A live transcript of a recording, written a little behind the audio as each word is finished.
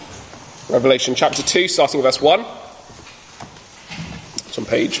Revelation chapter 2, starting at verse 1. It's on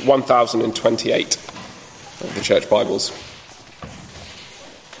page 1028 of the Church Bibles.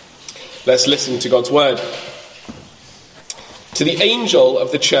 Let's listen to God's word. To the angel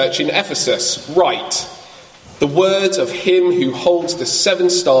of the church in Ephesus, write, the words of him who holds the 7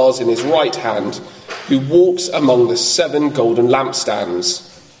 stars in his right hand, who walks among the 7 golden lampstands.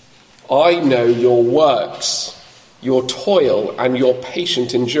 I know your works, your toil and your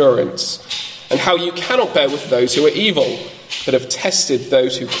patient endurance, and how you cannot bear with those who are evil, but have tested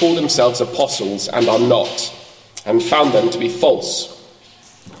those who call themselves apostles and are not, and found them to be false.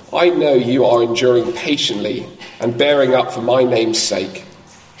 I know you are enduring patiently and bearing up for my name's sake,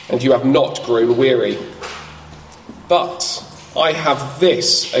 and you have not grown weary. But I have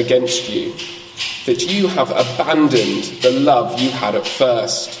this against you, that you have abandoned the love you had at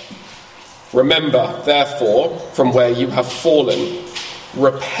first. Remember, therefore, from where you have fallen,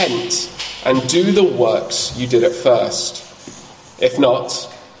 repent and do the works you did at first. If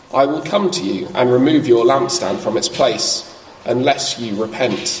not, I will come to you and remove your lampstand from its place, unless you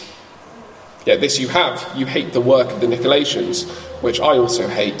repent. Yet this you have, you hate the work of the Nicolaitans, which I also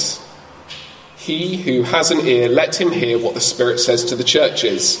hate. He who has an ear, let him hear what the Spirit says to the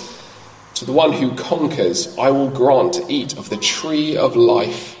churches. To the one who conquers, I will grant to eat of the tree of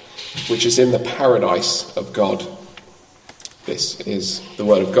life, which is in the paradise of God. This is the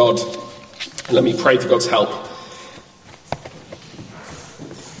word of God. Let me pray for God's help.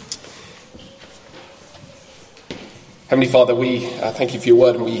 Heavenly Father, we thank you for your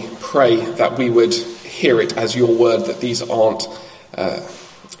word, and we pray that we would hear it as your word, that these aren't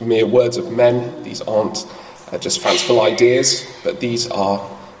mere words of men, these aren't just fanciful ideas, but these are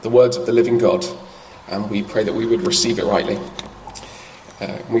the words of the living God, and we pray that we would receive it rightly.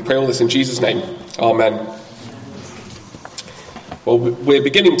 We pray all this in Jesus' name. Amen. Well, we're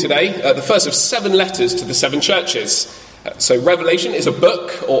beginning today the first of 7 letters to the 7 churches. So Revelation is a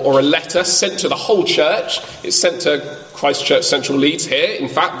book or a letter sent to the whole church. It's sent to Christ Church Central Leeds here, in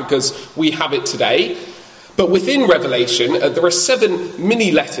fact, because we have it today. But within Revelation, there are 7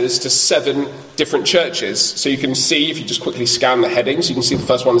 mini letters to 7 different churches. So you can see, if you just quickly scan the headings, you can see the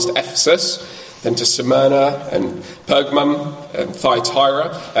first one is to Ephesus, then to Smyrna and Pergamum and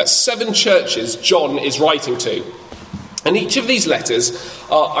Thyatira. 7 churches John is writing to. And each of these letters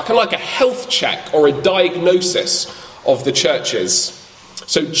are kind of like a health check or a diagnosis of the churches.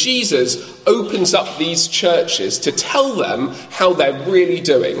 So Jesus opens up these churches to tell them how they're really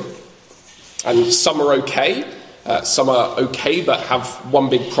doing. And some are okay, some are okay but have one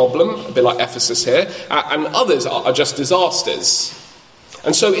big problem, a bit like Ephesus here, and others are just disasters.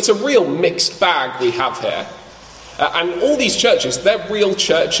 And so it's a real mixed bag we have here. And all these churches, they're real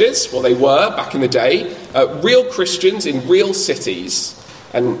churches, well they were back in the day, real Christians in real cities.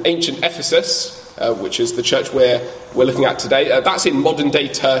 And ancient Ephesus, which is the church we're looking at today, that's in modern-day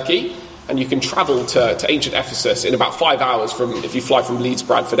Turkey, and you can travel to ancient Ephesus in about 5 hours if you fly from Leeds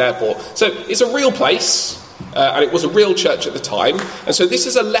Bradford Airport. So it's a real place, and it was a real church at the time, and so this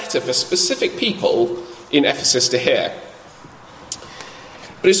is a letter for specific people in Ephesus to hear.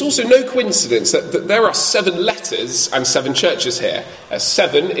 But it's also no coincidence that there are 7 letters and 7 churches here.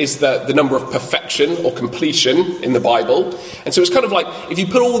 7 is the number of perfection or completion in the Bible. And so it's kind of like, if you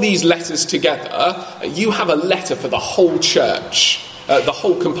put all these letters together, you have a letter for the whole church. The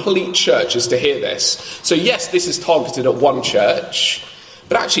whole complete church is to hear this. So yes, this is targeted at one church,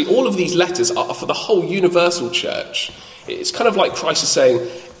 but actually all of these letters are for the whole universal church. It's kind of like Christ is saying,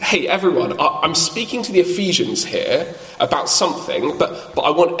 hey everyone, I'm speaking to the Ephesians here about something, but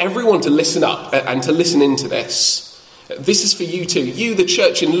I want everyone to listen up and to listen into this. This is for you too. You, the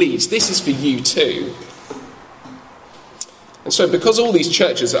church in Leeds, this is for you too. And so because all these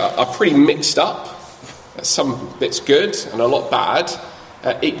churches are pretty mixed up, some bits good and a lot bad,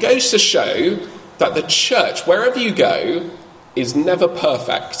 it goes to show that the church, wherever you go, is never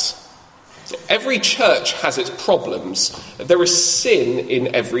perfect. Every church has its problems. There is sin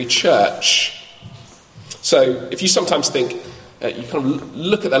in every church. So if you sometimes think, you kind of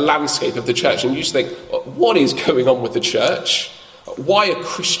look at the landscape of the church and you just think, what is going on with the church? Why are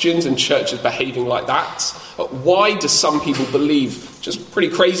Christians and churches behaving like that? Why do some people believe just pretty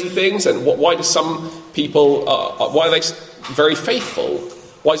crazy things? And why do some people, why are they very faithful?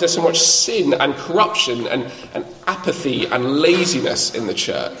 Why is there so much sin and corruption and apathy and laziness in the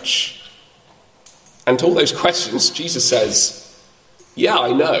church? And to all those questions, Jesus says, yeah,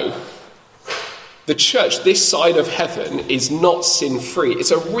 I know. The church this side of heaven is not sin-free. It's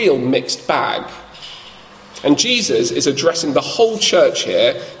a real mixed bag. And Jesus is addressing the whole church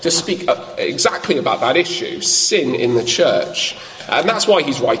here to speak exactly about that issue, sin in the church. And that's why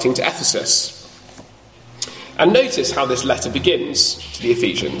he's writing to Ephesus. And notice how this letter begins to the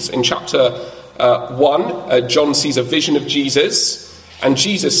Ephesians. In chapter 1, John sees a vision of Jesus. And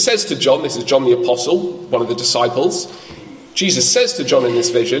Jesus says to John, this is John the Apostle, one of the disciples. Jesus says to John in this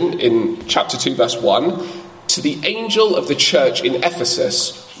vision, in chapter 2, verse 1, to the angel of the church in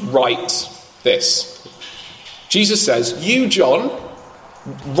Ephesus, write this. Jesus says, you, John,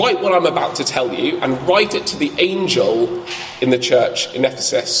 write what I'm about to tell you and write it to the angel in the church in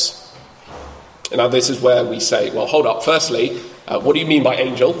Ephesus. And now this is where we say, well, hold up. Firstly, what do you mean by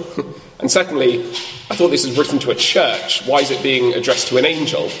angel? And secondly, I thought this was written to a church. Why is it being addressed to an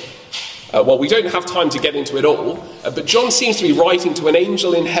angel? Well, we don't have time to get into it all, but John seems to be writing to an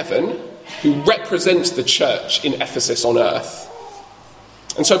angel in heaven who represents the church in Ephesus on earth.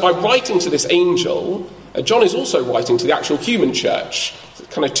 And so by writing to this angel, John is also writing to the actual human church. There's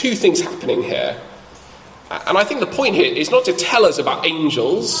kind of two things happening here. And I think the point here is not to tell us about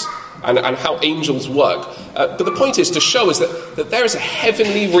angels and how angels work, but the point is to show us that there is a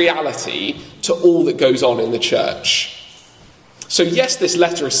heavenly reality to all that goes on in the church. So yes, this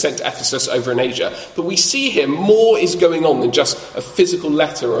letter is sent to Ephesus over in Asia, but we see here more is going on than just a physical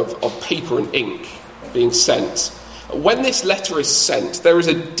letter of paper and ink being sent. When this letter is sent, there is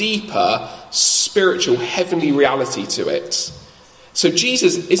a deeper spiritual heavenly reality to it. So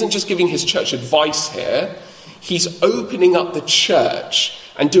Jesus isn't just giving his church advice here, he's opening up the church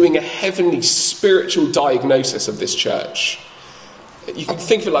and doing a heavenly spiritual diagnosis of this church. You can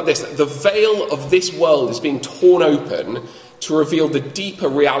think of it like this: the veil of this world is being torn open to reveal the deeper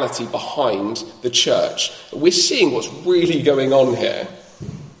reality behind the church. We're seeing what's really going on here.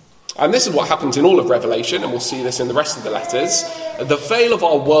 And this is what happens in all of Revelation, and we'll see this in the rest of the letters. The veil of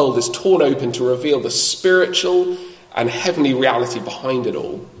our world is torn open to reveal the spiritual and heavenly reality behind it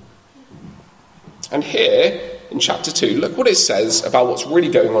all. And here, in chapter 2, look what it says about what's really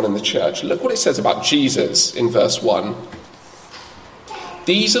going on in the church. Look what it says about Jesus in verse 1.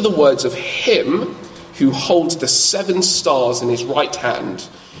 These are the words of him who holds the 7 stars in his right hand,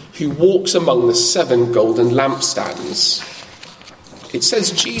 who walks among the 7 golden lampstands. It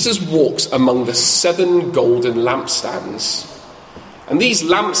says Jesus walks among the 7 golden lampstands. And these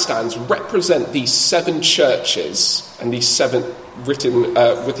lampstands represent these 7 churches and these 7 written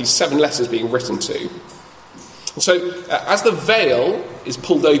with these 7 letters being written to. So as the veil is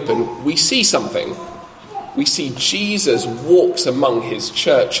pulled open, we see something. We see Jesus walks among his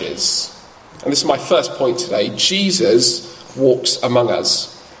churches. And this is my first point today. Jesus walks among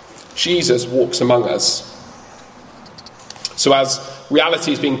us. Jesus walks among us. So as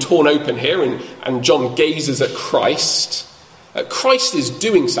reality is being torn open here, and John gazes at Christ, Christ is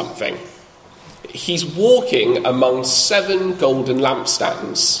doing something. He's walking among 7 golden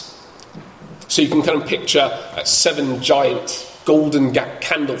lampstands. So you can kind of picture 7 giant golden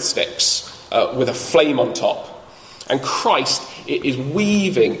candlesticks with a flame on top. And Christ is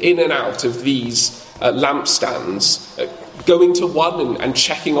weaving in and out of these lampstands, going to one and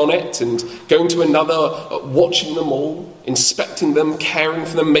checking on it, and going to another, watching them all, inspecting them, caring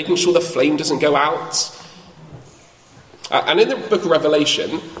for them, making sure the flame doesn't go out. And in the book of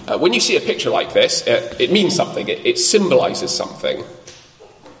Revelation, when you see a picture like this, it means something. It symbolises something.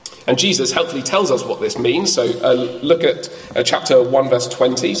 And Jesus helpfully tells us what this means. So look at chapter 1, verse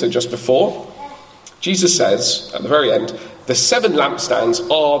 20, so just before. Jesus says, at the very end, the 7 lampstands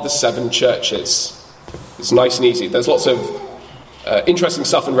are the 7 churches. It's nice and easy. There's lots of interesting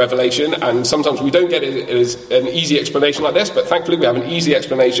stuff in Revelation, and sometimes we don't get it as an easy explanation like this, but thankfully we have an easy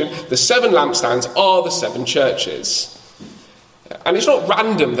explanation. The 7 lampstands are the 7 churches. And it's not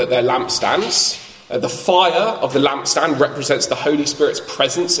random that they're lampstands. The fire of the lampstand represents the Holy Spirit's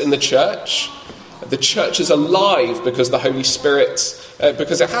presence in the church. The church is alive because the Holy Spirit,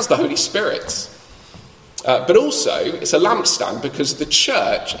 because it has the Holy Spirit. But also, it's a lampstand because the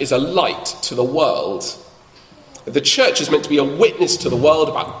church is a light to the world. The church is meant to be a witness to the world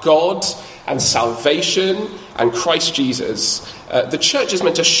about God and salvation and Christ Jesus. The church is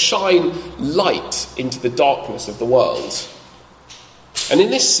meant to shine light into the darkness of the world. And in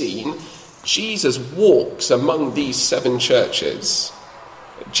this scene, Jesus walks among these 7 churches.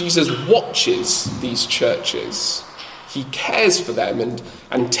 Jesus watches these churches. He cares for them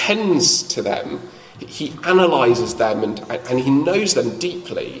and tends to them. He analyses them and he knows them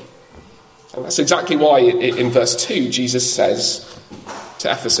deeply. And that's exactly why in verse 2 Jesus says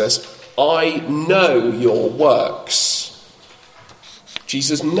to Ephesus, I know your works.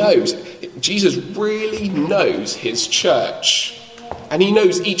 Jesus knows. Jesus really knows his church. And he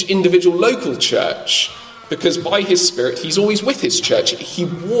knows each individual local church because by his Spirit, he's always with his church. He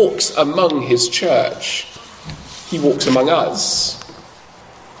walks among his church. He walks among us.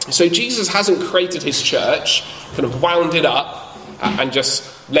 So Jesus hasn't created his church, kind of wound it up and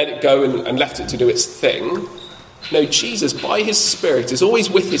just let it go and left it to do its thing. No, Jesus, by his Spirit, is always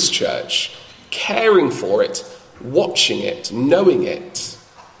with his church, caring for it, watching it, knowing it.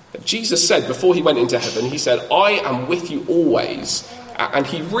 Jesus said before he went into heaven, he said, I am with you always. And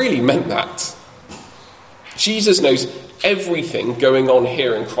he really meant that. Jesus knows everything going on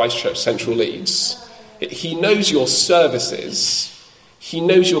here in Christchurch Central Leeds. He knows your services. He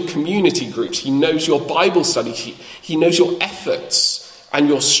knows your community groups. He knows your Bible study. He knows your efforts and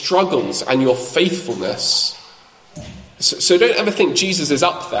your struggles and your faithfulness. So don't ever think Jesus is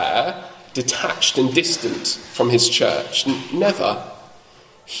up there, detached and distant from his church. Never.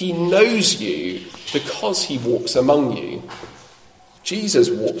 He knows you because he walks among you. Jesus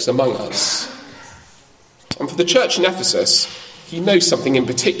walks among us. And for the church in Ephesus, he knows something in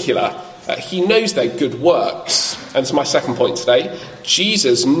particular. He knows their good works. And it's my second point today.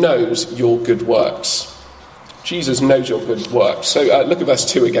 Jesus knows your good works. Jesus knows your good works. So look at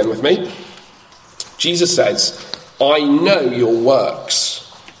verse 2 again with me. Jesus says, I know your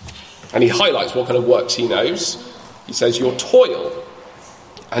works. And he highlights what kind of works he knows. He says, your toil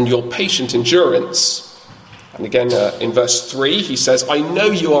and your patient endurance. And again, in verse 3, he says, I know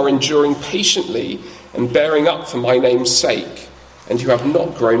you are enduring patiently and bearing up for my name's sake, and you have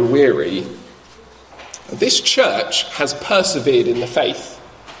not grown weary. This church has persevered in the faith.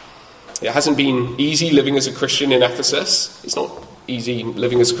 It hasn't been easy living as a Christian in Ephesus. It's not easy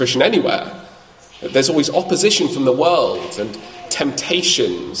living as a Christian anywhere. There's always opposition from the world and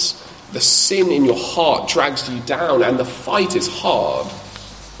temptations. The sin in your heart drags you down, and the fight is hard.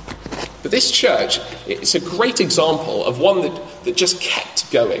 But this church, it's a great example of one that just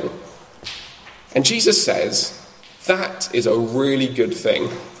kept going. And Jesus says, that is a really good thing.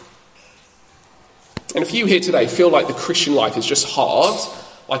 And if you here today feel like the Christian life is just hard,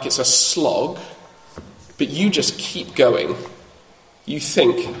 like it's a slog, but you just keep going, you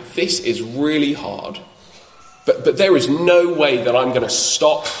think, this is really hard, but there is no way that I'm going to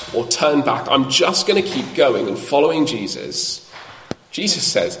stop or turn back. I'm just going to keep going and following Jesus. Jesus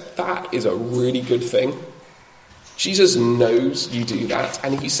says, that is a really good thing. Jesus knows you do that,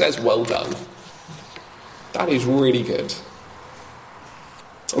 and he says, well done. That is really good.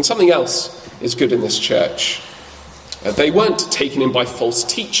 And something else is good in this church. They weren't taken in by false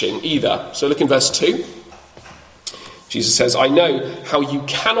teaching either. So look in verse 2. Jesus says, I know how you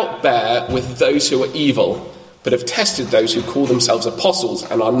cannot bear with those who are evil, but have tested those who call themselves apostles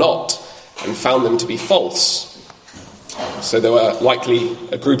and are not, and found them to be false. So there were likely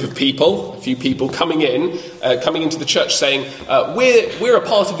a group of people, a few people coming into the church saying, we're a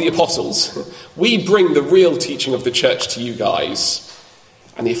part of the apostles. We bring the real teaching of the church to you guys.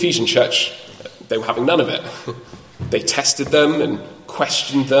 And the Ephesian church, they were having none of it. They tested them and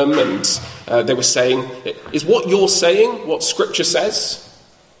questioned them, and they were saying, is what you're saying what Scripture says?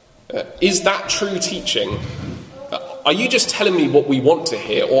 Is that true teaching? Are you just telling me what we want to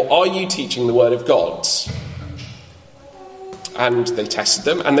hear, or are you teaching the Word of God? And they tested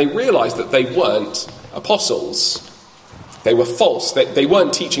them, and they realised that they weren't apostles. They were false. They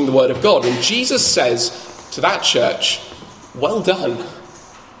weren't teaching the Word of God. And Jesus says to that church, well done.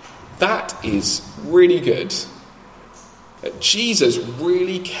 That is really good. Jesus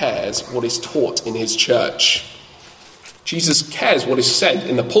really cares what is taught in his church. Jesus cares what is said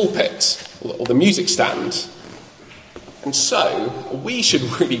in the pulpit or the music stand. And so, we should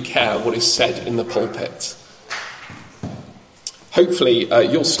really care what is said in the pulpit. Hopefully,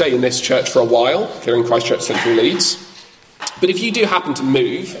 you'll stay in this church for a while, here in Christchurch Central Leeds. But if you do happen to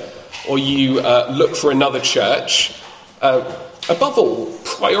move, or you look for another church, above all,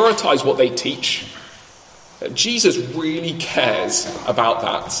 prioritise what they teach. Jesus really cares about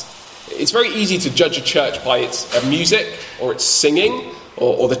that. It's very easy to judge a church by its music, or its singing,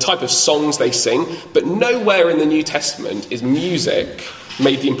 or the type of songs they sing, but nowhere in the New Testament is music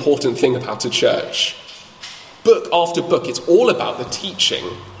made the important thing about a church. Book after book, it's all about the teaching.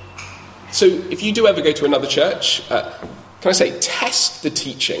 So if you do ever go to another church, can I say, test the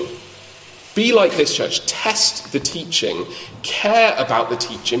teaching. Be like this church. Test the teaching. Care about the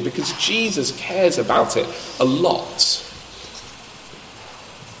teaching, because Jesus cares about it a lot.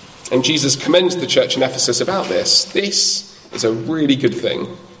 And Jesus commends the church in Ephesus about this. This is a really good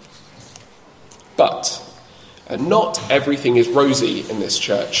thing. But not everything is rosy in this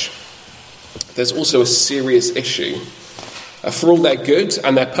church. There's also a serious issue. For all their good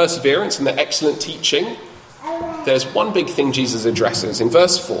and their perseverance and their excellent teaching, there's one big thing Jesus addresses. In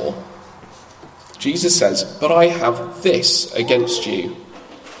verse 4, Jesus says, "But I have this against you,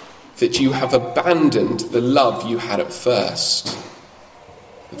 that you have abandoned the love you had at first."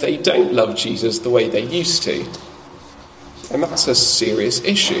 They don't love Jesus the way they used to. And that's a serious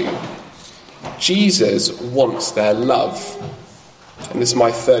issue. Jesus wants their love. And this is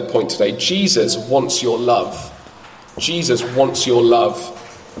my third point today. Jesus wants your love. Jesus wants your love.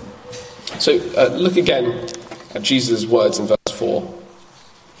 So look again at Jesus' words in verse 4.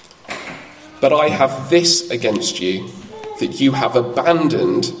 "But I have this against you, that you have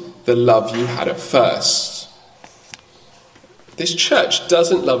abandoned the love you had at first." This church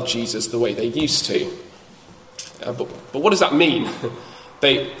doesn't love Jesus the way they used to. But what does that mean?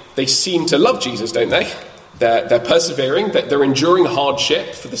 They seem to love Jesus, don't they? They're persevering, they're enduring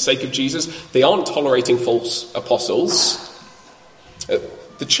hardship for the sake of Jesus. They aren't tolerating false apostles.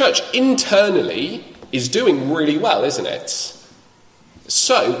 The church internally is doing really well, isn't it?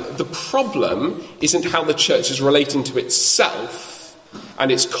 So the problem isn't how the church is relating to itself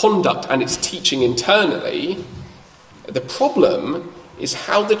and its conduct and its teaching internally. The problem is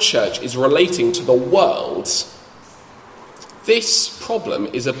how the church is relating to the world. This problem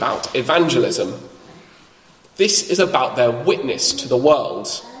is about evangelism. This is about their witness to the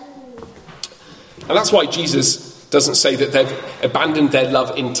world. And that's why Jesus doesn't say that they've abandoned their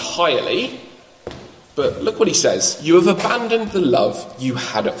love entirely. But look what he says. "You have abandoned the love you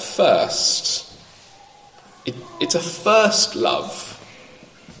had at first." It's a first love.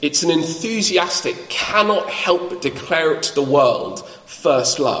 It's an enthusiastic, cannot help but declare it to the world,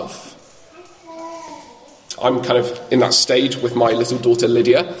 first love. I'm kind of in that stage with my little daughter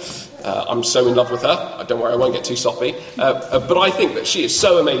Lydia. I'm so in love with her. Don't worry, I won't get too soppy. But I think that she is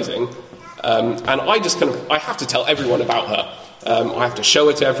so amazing. And I have to tell everyone about her. I have to show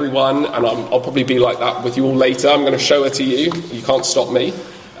her to everyone, and I'll probably be like that with you all later. I'm going to show her to you. You can't stop me.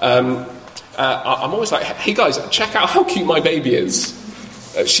 I'm always like, "Hey guys, check out how cute my baby is.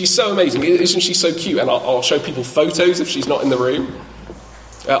 She's so amazing. Isn't she so cute?" And I'll show people photos if she's not in the room.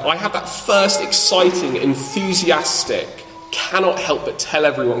 I have that first exciting, enthusiastic, cannot help but tell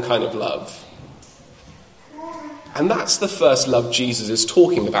everyone kind of love. And that's the first love Jesus is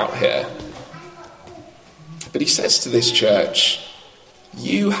talking about here. But he says to this church,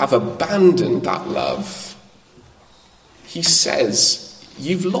 "You have abandoned that love." He says,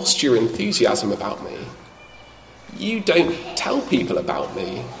 "You've lost your enthusiasm about me. You don't tell people about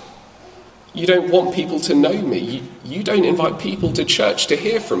me. You don't want people to know me. You don't invite people to church to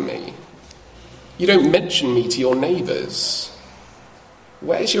hear from me. You don't mention me to your neighbours.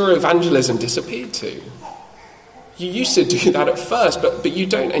 Where's your evangelism disappeared to? You used to do that at first, but you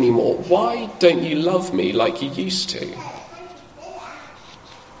don't anymore. Why don't you love me like you used to?"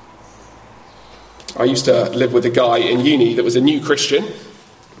 I used to live with a guy in uni that was a new Christian,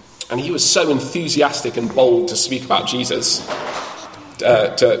 and he was so enthusiastic and bold to speak about Jesus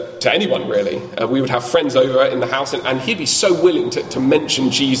to anyone, really. We would have friends over in the house, and he'd be so willing to mention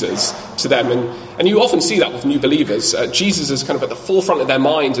Jesus to them. And you often see that with new believers. Jesus is kind of at the forefront of their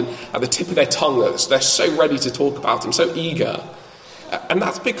mind and at the tip of their tongue. They're so ready to talk about him, so eager. And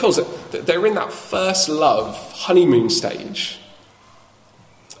that's because they're in that first love honeymoon stage.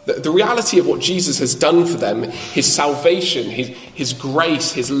 The reality of what Jesus has done for them, his salvation, his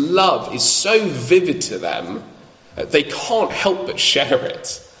grace, his love is so vivid to them, they can't help but share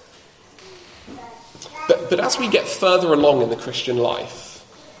it. But as we get further along in the Christian life,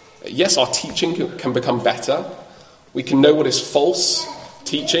 yes, our teaching can become better. We can know what is false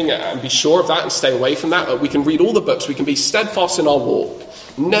teaching and be sure of that and stay away from that. We can read all the books. We can be steadfast in our walk,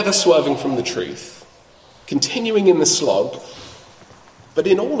 never swerving from the truth, continuing in the slog. But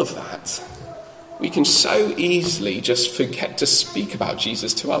in all of that, we can so easily just forget to speak about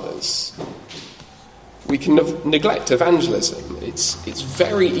Jesus to others. We can neglect evangelism. It's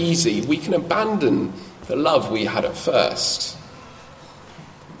very easy. We can abandon the love we had at first.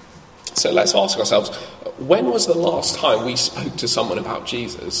 So let's ask ourselves, when was the last time we spoke to someone about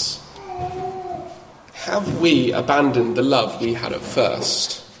Jesus? Have we abandoned the love we had at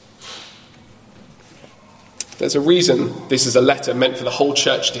first? There's a reason this is a letter meant for the whole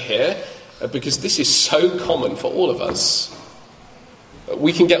church to hear, because this is so common for all of us.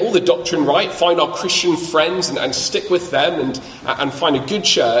 We can get all the doctrine right, find our Christian friends and stick with them and find a good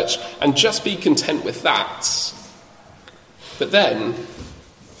church and just be content with that. But then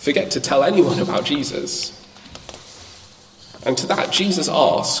forget to tell anyone about Jesus. And to that, Jesus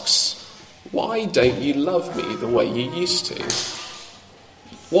asks, "Why don't you love me the way you used to?"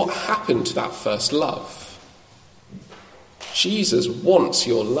 What happened to that first love? Jesus wants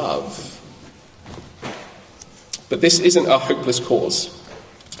your love. But this isn't a hopeless cause.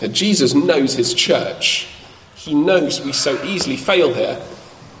 Jesus knows his church. He knows we so easily fail here.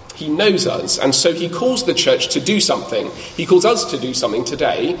 He knows us, and so he calls the church to do something. He calls us to do something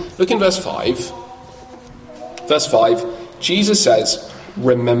today. Look in verse 5. Verse 5, Jesus says,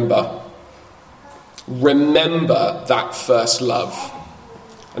 remember. Remember that first love.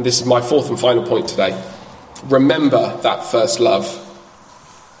 And this is my fourth and final point today. Remember that first love.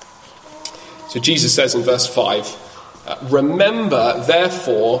 So Jesus says in verse 5, remember,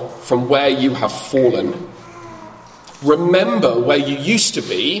 therefore, from where you have fallen. Remember where you used to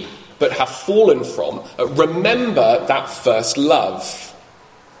be, but have fallen from. Remember that first love.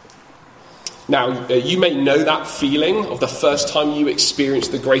 Now, you may know that feeling of the first time you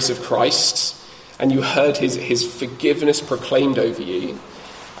experienced the grace of Christ and you heard his forgiveness proclaimed over you.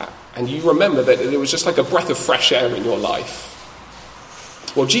 And you remember that it was just like a breath of fresh air in your life.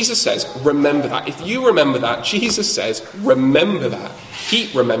 Well, Jesus says, remember that. If you remember that, Jesus says, remember that.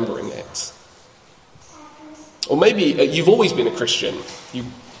 Keep remembering it. Or maybe you've always been a Christian. You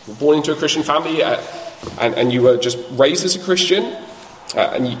were born into a Christian family and you were just raised as a Christian.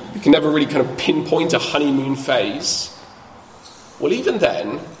 And you can never really kind of pinpoint a honeymoon phase. Well, even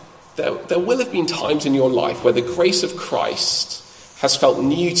then, there will have been times in your life where the grace of Christ has felt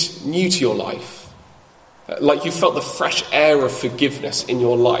new to your life. Like you felt the fresh air of forgiveness in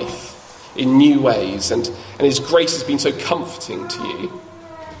your life in new ways. And his grace has been so comforting to you.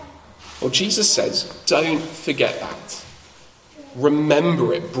 Well, Jesus says, don't forget that.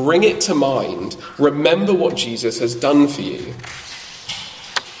 Remember it. Bring it to mind. Remember what Jesus has done for you.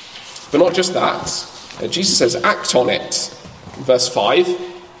 But not just that. Jesus says, act on it. Verse 5,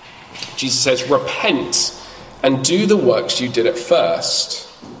 Jesus says, repent and do the works you did at first.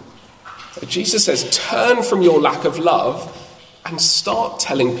 Jesus says, turn from your lack of love and start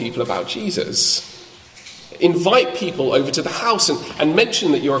telling people about Jesus. Invite people over to the house and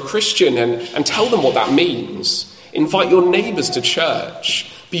mention that you're a Christian and tell them what that means. Invite your neighbours to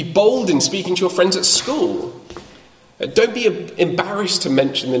church. Be bold in speaking to your friends at school. Don't be embarrassed to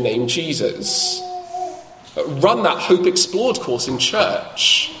mention the name Jesus. Run that Hope Explored course in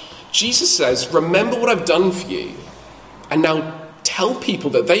church. Jesus says, remember what I've done for you. And now tell people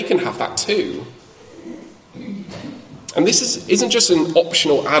that they can have that too. And this isn't just an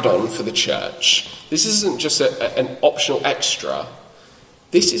optional add-on for the church. This isn't just an optional extra.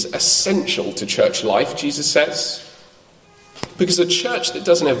 This is essential to church life, Jesus says. Because a church that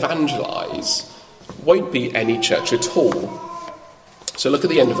doesn't evangelize won't be any church at all. So look at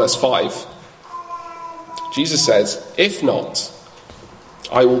the end of verse 5. Jesus says, if not,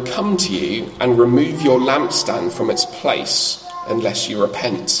 I will come to you and remove your lampstand from its place unless you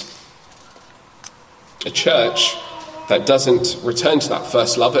repent. A church that doesn't return to that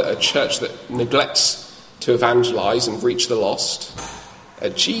first love, a church that neglects to evangelize and reach the lost,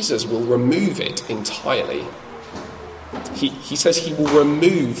 Jesus will remove it entirely. He says he will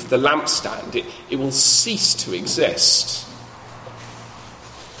remove the lampstand. It will cease to exist.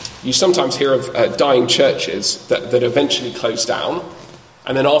 You sometimes hear of dying churches that eventually close down,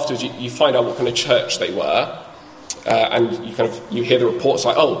 and then afterwards you find out what kind of church they were, and you hear the reports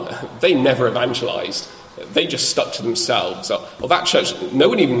like, oh, they never evangelized. They just stuck to themselves. Well, that church, no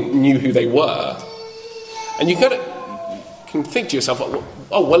one even knew who they were. And you can think to yourself,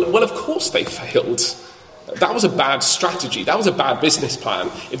 oh, well, of course they failed. That was a bad strategy. That was a bad business plan.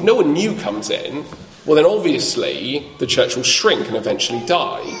 If no one new comes in, well, then obviously the church will shrink and eventually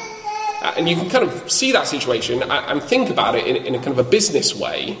die. And you can kind of see that situation and think about it in a kind of a business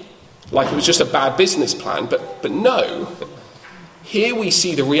way, like it was just a bad business plan. But no. Here we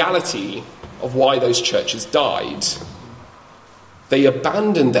see the reality of why those churches died. They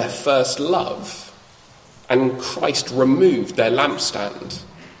abandoned their first love, and Christ removed their lampstand.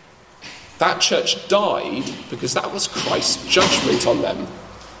 That church died because that was Christ's judgment on them.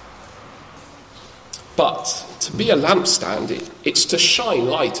 But to be a lampstand, it's to shine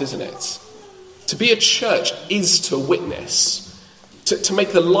light, isn't it? To be a church is to witness, to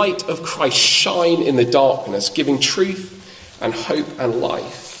make the light of Christ shine in the darkness, giving truth and hope and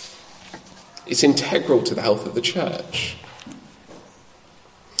life. It's integral to the health of the church.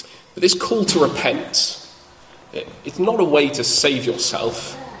 But this call to repent, it's not a way to save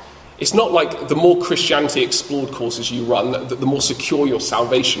yourself. It's not like the more Christianity Explored courses you run, the more secure your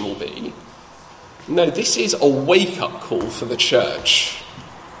salvation will be. No, this is a wake-up call for the church.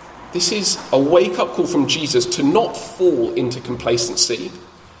 This is a wake-up call from Jesus to not fall into complacency,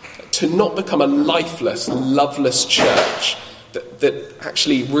 to not become a lifeless, loveless church that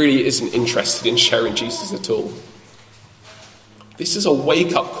actually really isn't interested in sharing Jesus at all. This is a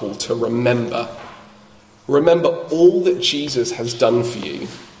wake-up call to remember. Remember all that Jesus has done for you.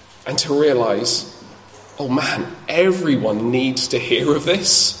 and to realise, oh man, everyone needs to hear of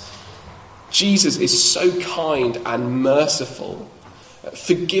this. Jesus is so kind and merciful.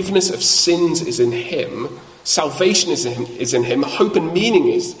 Forgiveness of sins is in him. Salvation is in him. Hope and meaning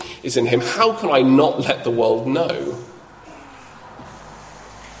is in him. How can I not let the world know?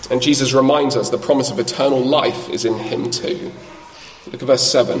 And Jesus reminds us the promise of eternal life is in him too. Look at verse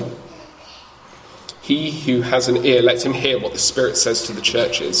 7. He who has an ear, let him hear what the Spirit says to the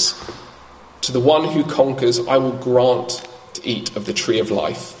churches. To the one who conquers, I will grant to eat of the tree of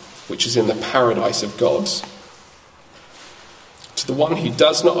life, which is in the paradise of God. To the one who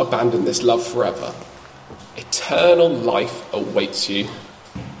does not abandon this love forever, eternal life awaits you.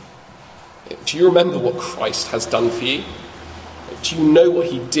 Do you remember what Christ has done for you? Do you know what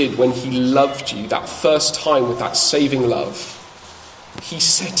he did when he loved you that first time with that saving love? He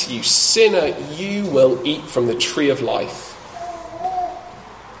said to you, sinner, you will eat from the tree of life.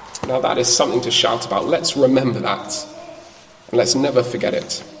 Now that is something to shout about. Let's remember that. And let's never forget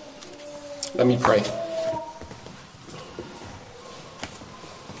it. Let me pray.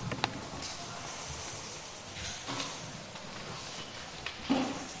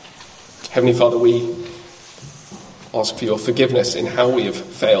 Heavenly Father, we ask for your forgiveness in how we have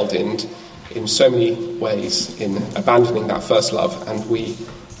failed in so many ways in abandoning that first love, and we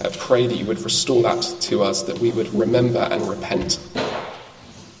pray that you would restore that to us, that we would remember and repent.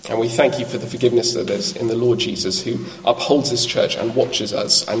 And we thank you for the forgiveness that is in the Lord Jesus, who upholds his church and watches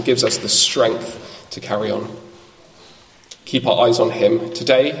us and gives us the strength to carry on. Keep our eyes on him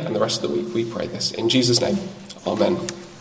today and the rest of the week, we pray this. In Jesus' name, amen.